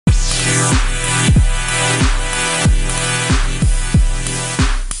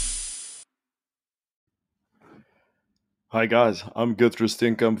Hi guys, I'm Guthrie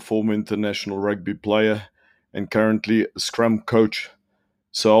Steenkamp, former international rugby player and currently a Scrum coach.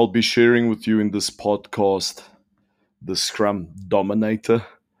 So I'll be sharing with you in this podcast the Scrum Dominator,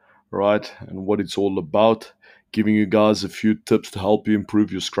 right? And what it's all about, giving you guys a few tips to help you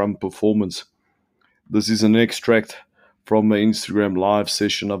improve your Scrum performance. This is an extract from an Instagram live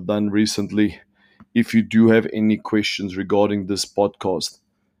session I've done recently. If you do have any questions regarding this podcast,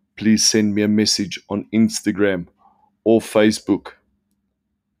 please send me a message on Instagram or Facebook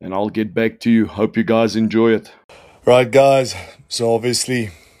and I'll get back to you. Hope you guys enjoy it. Right, guys. So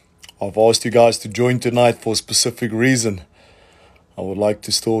obviously, I've asked you guys to join tonight for a specific reason. I would like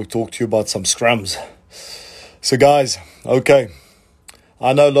to still talk to you about some scrums. So, guys, okay.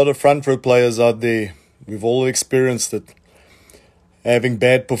 I know a lot of front row players out there. We've all experienced it. Having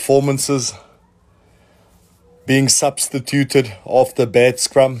bad performances, being substituted after bad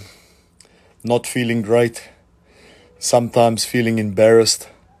scrum, not feeling great, sometimes feeling embarrassed.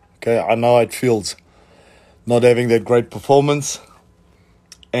 Okay, I know how it feels. Not having that great performance.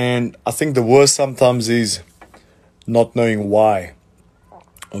 And I think the worst sometimes is not knowing why.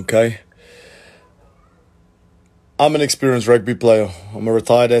 Okay? I'm an experienced rugby player. I'm a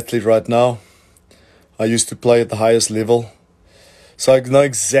retired athlete right now. I used to play at the highest level. So I know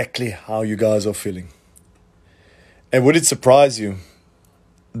exactly how you guys are feeling. And would it surprise you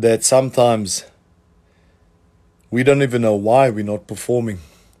that sometimes we don't even know why we're not performing?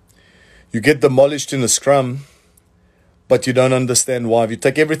 You get demolished in a scrum, but you don't understand why. If you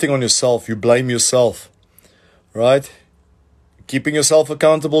take everything on yourself, you blame yourself, right? Keeping yourself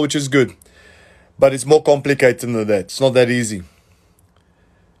accountable, which is good. But it's more complicated than that. It's not that easy.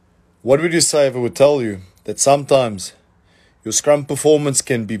 What would you say if I would tell you that sometimes your scrum performance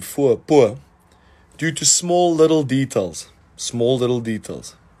can be poor due to small little details? Small little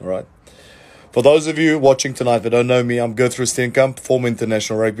details, all right? For those of you watching tonight that don't know me, I'm Guthrie Steenkamp, former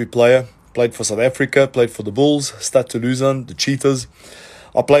international rugby player. Played for South Africa, played for the Bulls, Stade Toulousain, the Cheetahs.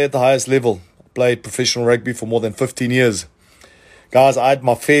 I play at the highest level. I played professional rugby for more than 15 years. Guys, I had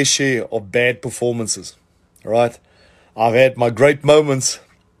my fair share of bad performances, all right? I've had my great moments.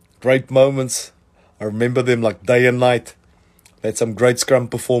 I remember them like day and night. I had some great scrum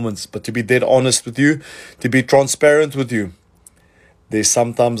performance. But to be dead honest with you, to be transparent with you, there's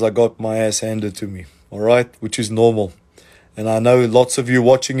sometimes I got my ass handed to me, all right? Which is normal. And I know lots of you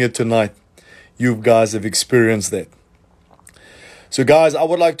watching it tonight, you guys have experienced that. So guys, I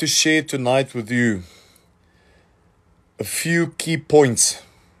would like to share tonight with you a few key points,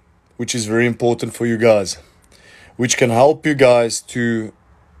 which is very important for you guys, which can help you guys to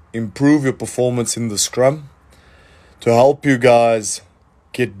improve your performance in the scrum, to help you guys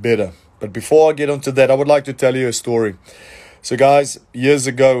get better. But before I get onto that, I would like to tell you a story. So guys, years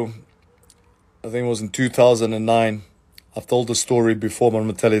ago, I think it was in 2009, I've told the story before, but I'm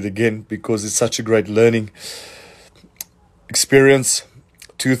going to tell it again because it's such a great learning experience.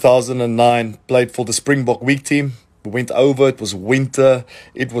 2009, played for the Springbok Week team. We went over, it was winter,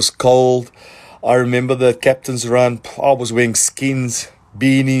 it was cold. I remember the captain's run. I was wearing skins,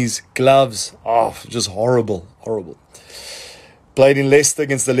 beanies, gloves. Just horrible. Played in Leicester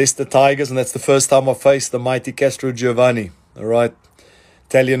against the Leicester Tigers, and that's the first time I faced the mighty Castro Giovanni. All right,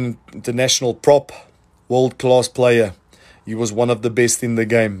 Italian international prop, world-class player. He was one of the best in the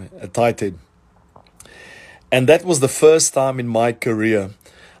game, a tight head. And that was the first time in my career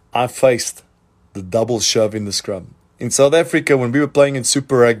I faced the double shove in the scrum. In South Africa, when we were playing in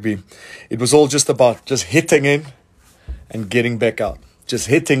Super Rugby, it was all just about just hitting in and getting back out. Just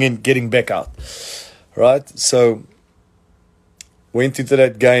hitting in, getting back out. Right? So, went into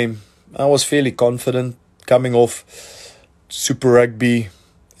that game. I was fairly confident coming off Super Rugby.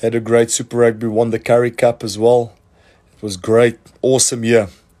 Had a great Super Rugby, won the Currie Cup as well. It was great, awesome year.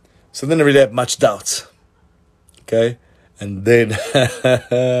 So didn't really have much doubts. Okay? And then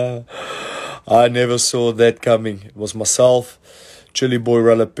I never saw that coming. It was myself, Chili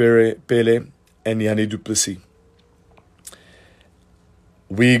Boy Pele, and Yanni du Plessis.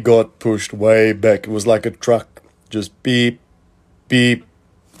 We got pushed way back. It was like a truck. Just beep, beep,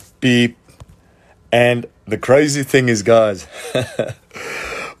 beep. And the crazy thing is, guys,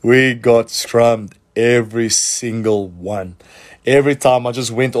 we got scrummed every single one. Every time I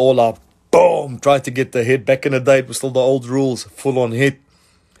just went all up, boom, tried to get the hit. Back in the day, it was still the old rules, full on hit.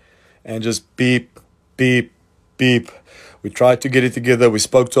 And just beep, beep, beep. We tried to get it together. We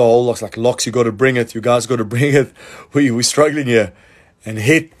spoke to our whole locks, like, locks, you got to bring it. You guys got to bring it. We're struggling here. And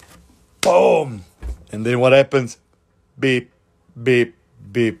hit, boom. And then what happens? Beep, beep,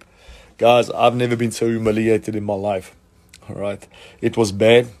 beep. Guys, I've never been so humiliated in my life. All right. It was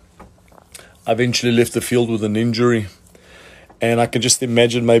bad. I eventually left the field with an injury. And I can just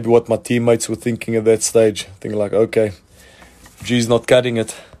imagine maybe what my teammates were thinking at that stage. Thinking like, okay, G's not cutting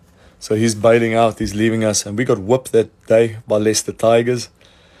it. So he's bailing out, he's leaving us. And we got whooped that day by Leicester Tigers.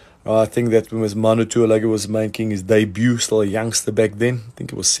 I think that was Manu Tuolagi was making his debut, still a youngster back then. I think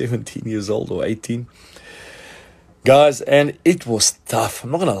he was 17 years old or 18. Guys, and it was tough.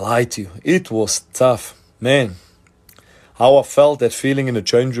 I'm not going to lie to you. It was tough. Man, how I felt, that feeling in the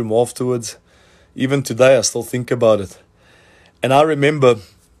change room afterwards. Even today, I still think about it. And I remember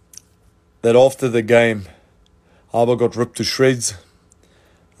that after the game, how I got ripped to shreds.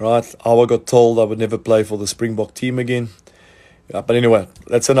 Right? How I got told I would never play for the Springbok team again. Yeah, but anyway,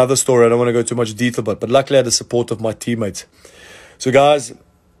 that's another story. I don't want to go too much detail, but luckily I had the support of my teammates. So guys,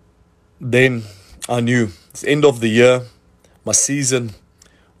 then I knew it's the end of the year. My season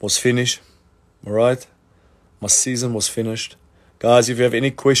was finished. All right? My season was finished. Guys, if you have any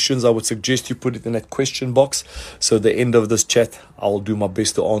questions, I would suggest you put it in that question box. So at the end of this chat, I'll do my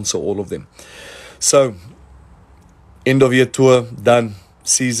best to answer all of them. So, end of year tour, done.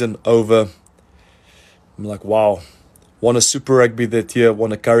 Season over. I'm like, wow. Won a Super Rugby that year,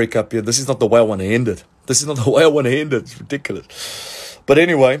 won a Currie Cup year. This is not the way I want to end it. This is not the way I want to end it. It's ridiculous. But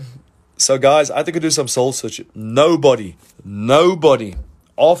anyway, so guys, I had to go do some soul searching. Nobody,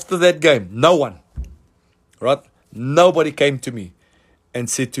 after that game, no one, right? Nobody came to me and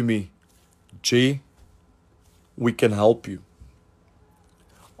said to me, G, we can help you.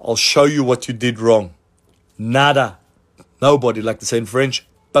 I'll show you what you did wrong. Nada. Nobody, like to say in French,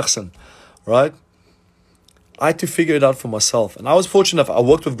 personne, right? I had to figure it out for myself. And I was fortunate enough. I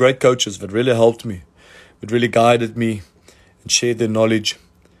worked with great coaches that really helped me, that really guided me and shared their knowledge.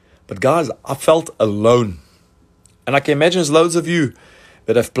 But guys, I felt alone. And I can imagine there's loads of you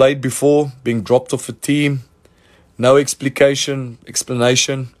that have played before, being dropped off a team, no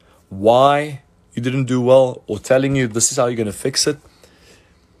explanation why you didn't do well, or telling you this is how you're going to fix it.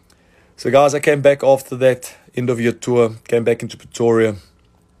 So guys, I came back after that end of year tour, came back into Pretoria,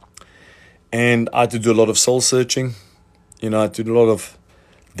 and I had to do a lot of soul searching. I had to do a lot of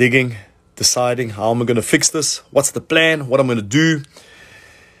digging, deciding how am I going to fix this, what's the plan, what I'm going to do.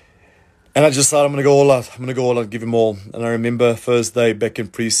 And I just decided I'm going to go all out. I'm going to go all out, give him all. And I remember first day back in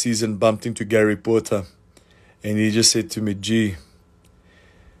pre-season, bumped into Gary Porter, and he just said to me, G,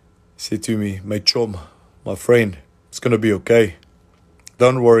 said to me, my chum, my friend, it's going to be okay.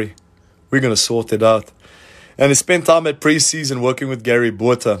 Don't worry. We're going to sort it out. And he spent time at pre-season working with Gary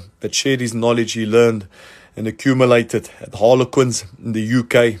Porter that shared his knowledge he learned and accumulated at Harlequins in the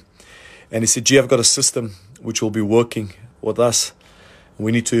UK. And he said, G, I've got a system which will be working with us.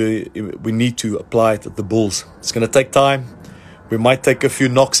 We need to apply it at the Bulls. It's going to take time. We might take a few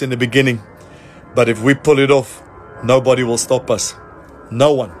knocks in the beginning. But if we pull it off, nobody will stop us.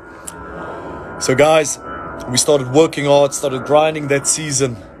 No one. So guys, we started working hard, started grinding that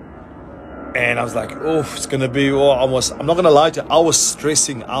season. And I was like, it's going to be, I'm not going to lie to you, I was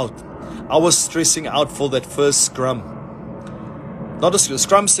stressing out. I was stressing out for that first scrum. Not a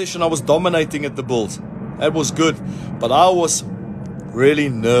scrum session, I was dominating at the Bulls. That was good. But I was really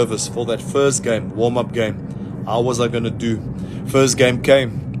nervous for that first game, warm-up game. How was I going to do? First game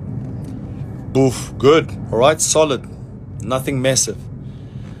came. Boof, good. All right, solid. Nothing massive.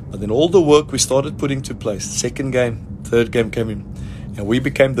 But then all the work we started putting to place. Second game, third game came in. And we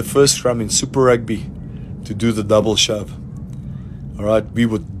became the first scrum in Super Rugby to do the double shove. All right, we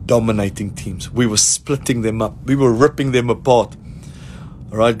were dominating teams. We were splitting them up. We were ripping them apart.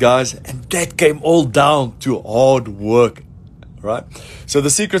 All right, guys. And that came all down to hard work. All right. So the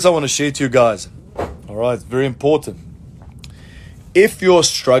secrets I want to share to you guys. All right, very important. If you're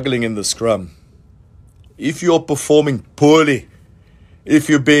struggling in the scrum, if you're performing poorly, if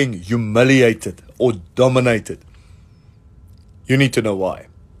you're being humiliated or dominated, you need to know why.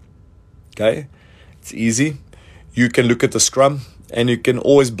 Okay? It's easy. You can look at the scrum and you can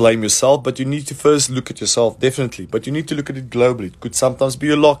always blame yourself, but you need to first look at yourself, definitely. But you need to look at it globally. It could sometimes be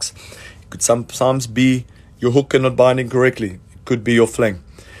your locks. It could sometimes be your hook not binding correctly. It could be your flank.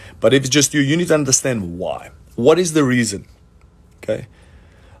 But if it's just you need to understand why. What is the reason? Okay?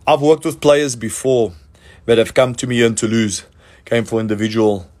 I've worked with players before that have come to me here in Toulouse, came for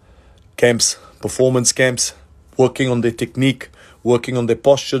individual camps, performance camps, working on their technique, working on their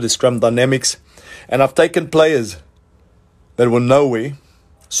posture, their scrum dynamics. And I've taken players that were nowhere,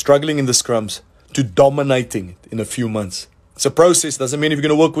 struggling in the scrums, to dominating it in a few months. It's a process. Doesn't mean if you're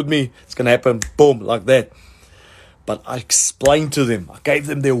going to work with me, it's going to happen, boom, like that. But I explained to them, I gave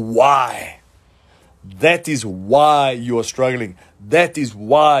them their why. That is why you are struggling. That is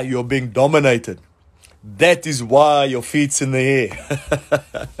why you're being dominated. That is why your feet's in the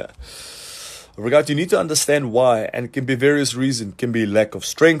air. Regard, you need to understand why, and it can be various reasons. It can be lack of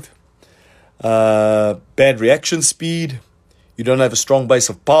strength, bad reaction speed, you don't have a strong base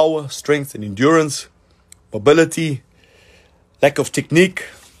of power, strength and endurance, mobility, lack of technique,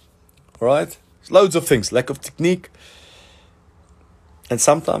 all right? There's loads of things, lack of technique. And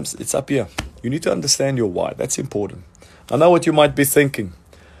sometimes it's up here. You need to understand your why. That's important. I know what you might be thinking.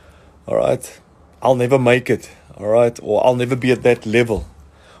 All right, I'll never make it. All right, or I'll never be at that level.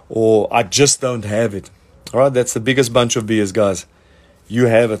 Or I just don't have it. All right, that's the biggest bunch of BS, guys. You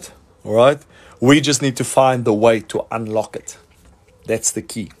have it. All right, we just need to find the way to unlock it. That's the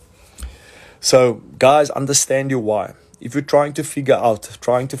key. So, guys, understand your why. If you're trying to figure out,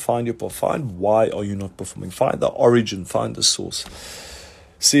 trying to find your path, find why are you not performing. Find the origin, find the source.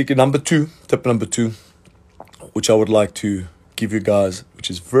 See, tip number two, which I would like to give you guys, which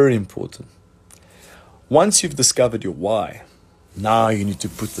is very important. Once you've discovered your why, now you need to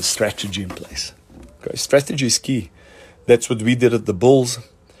put the strategy in place. Okay, strategy is key. That's what we did at the Bulls.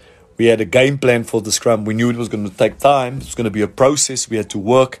 We had a game plan for the scrum. We knew it was going to take time. It was going to be a process. We had to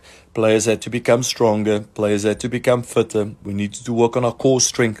work. Players had to become stronger. Players had to become fitter. We needed to work on our core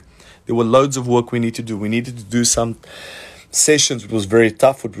strength. There were loads of work we needed to do. We needed to do some sessions. It was very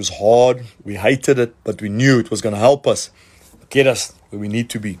tough. It was hard. We hated it, but we knew it was going to help us get us where we need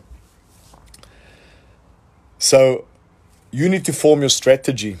to be. So you need to form your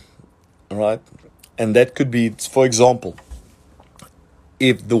strategy, all right? And that could be, for example,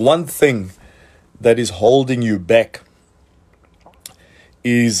 if the one thing that is holding you back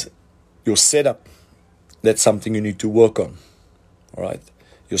is your setup, that's something you need to work on, all right?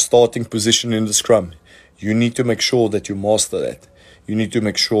 Your starting position in the scrum, you need to make sure that you master that. You need to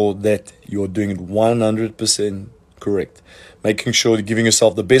make sure that you're doing it 100% correct. Making sure you're giving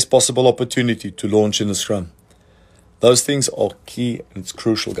yourself the best possible opportunity to launch in the scrum. Those things are key and it's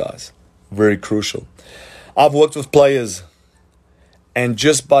crucial, guys. Very crucial. I've worked with players, and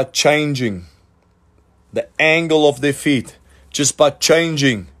just by changing the angle of their feet, just by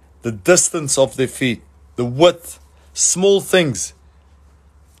changing the distance of their feet, the width, small things,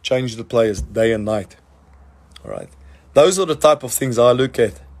 change the players day and night. All right. Those are the type of things I look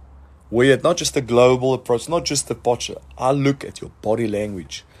at. Where not just a global approach, not just the posture. I look at your body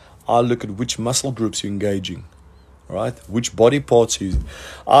language. I look at which muscle groups you're engaging. All right. Which body parts you're using.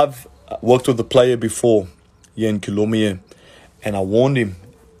 I've worked with a player before here in Kilomie, and I warned him,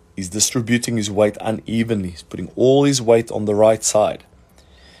 he's distributing his weight unevenly. He's putting all his weight on the right side.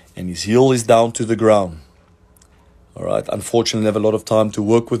 And his heel is down to the ground. All right. Unfortunately, I have a lot of time to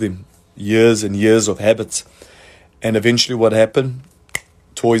work with him. Years and years of habits. And eventually what happened?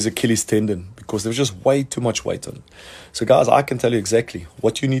 Tore his Achilles tendon because there was just way too much weight on it. So guys, I can tell you exactly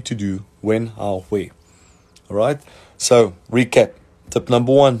what you need to do, when, how, where. All right. So recap. Tip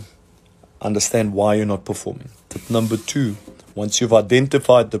number 1, understand why you're not performing. Tip number 2, once you've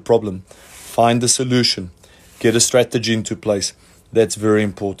identified the problem, find the solution, get a strategy into place. That's very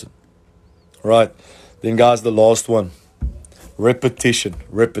important. All right. Then guys, the last one, repetition.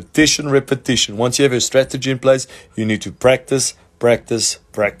 Repetition. Once you have your strategy in place, you need to practice.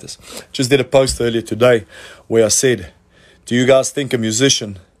 Just did a post earlier today where I said, do you guys think a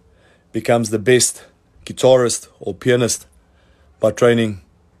musician becomes the best guitarist or pianist by training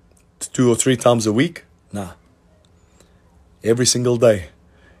 2 or 3 times a week? Nah. Every single day.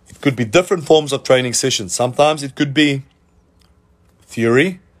 It could be different forms of training sessions. Sometimes it could be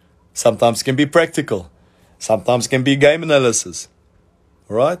theory. Sometimes it can be practical. Sometimes it can be game analysis.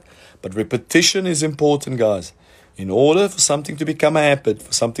 All right? But repetition is important, guys. In order for something to become a habit,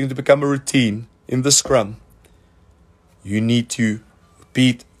 for something to become a routine in the scrum, you need to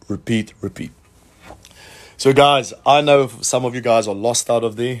repeat. So guys, I know some of you guys are lost out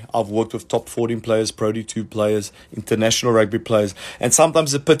of there. I've worked with top 14 players, Pro D2 players, international rugby players. And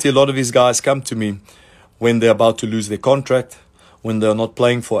sometimes it's a pity a lot of these guys come to me when they're about to lose their contract, when they're not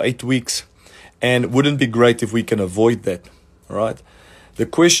playing for 8 weeks. And wouldn't it be great if we can avoid that, all right? The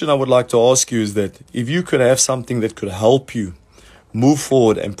question I would like to ask you is that if you could have something that could help you move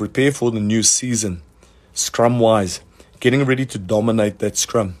forward and prepare for the new season, scrum-wise, getting ready to dominate that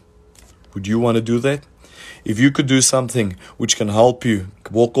scrum, would you want to do that? If you could do something which can help you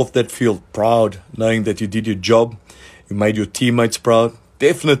walk off that field proud, knowing that you did your job, you made your teammates proud,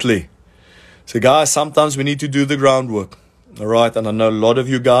 definitely. So guys, sometimes we need to do the groundwork, all right? And I know a lot of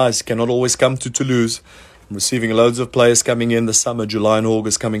you guys cannot always come to Toulouse. I'm receiving loads of players coming in the summer, July and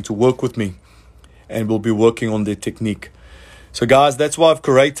August, coming to work with me, and we'll be working on their technique. So guys, that's why I've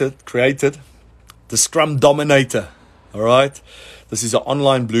created the Scrum Dominator, all right? This is an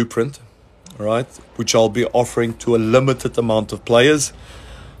online blueprint, all right, which I'll be offering to a limited amount of players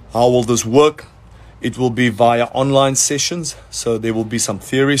How will this work? It will be via online sessions. So there will be some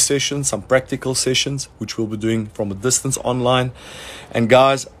theory sessions, some practical sessions, which we'll be doing from a distance online. And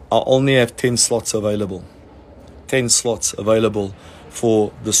guys, I only have 10 slots available. 10 slots available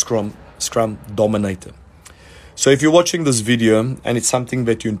for the Scrum Dominator. So if you're watching this video and it's something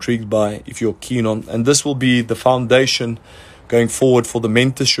that you're intrigued by, if you're keen on, and this will be the foundation going forward for the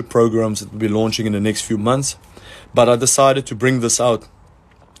mentorship programs that we'll be launching in the next few months. But I decided to bring this out,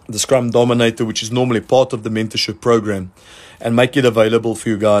 the Scrum Dominator, which is normally part of the mentorship program, and make it available for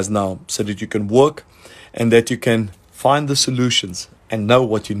you guys now so that you can work and that you can find the solutions and know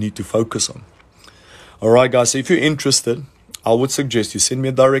what you need to focus on. All right, guys, so if you're interested, I would suggest you send me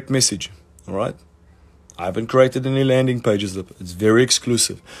a direct message. All right. I haven't created any landing pages. It's very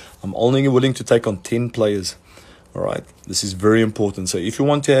exclusive. I'm only willing to take on 10 players. All right. This is very important. So if you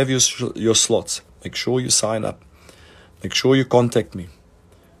want to have your slots, make sure you sign up. Make sure you contact me.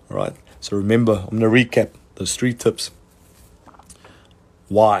 All right. So remember, I'm going to recap those 3 tips.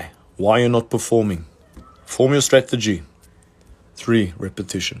 Why you're not performing. Form your strategy. 3,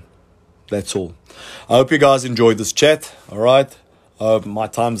 repetition. That's all. I hope you guys enjoyed this chat. All right. My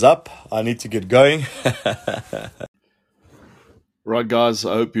time's up. I need to get going. Right, guys,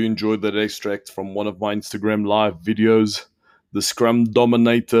 I hope you enjoyed that extract from one of my Instagram live videos. The Scrum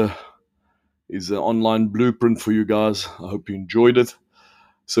Dominator is an online blueprint for you guys. I hope you enjoyed it.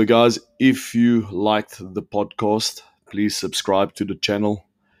 So, guys, if you liked the podcast, please subscribe to the channel.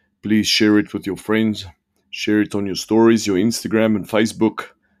 Please share it with your friends. Share it on your stories, your Instagram and Facebook.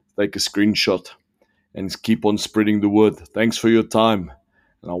 Take a screenshot and keep on spreading the word. Thanks for your time,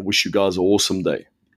 and I wish you guys an awesome day.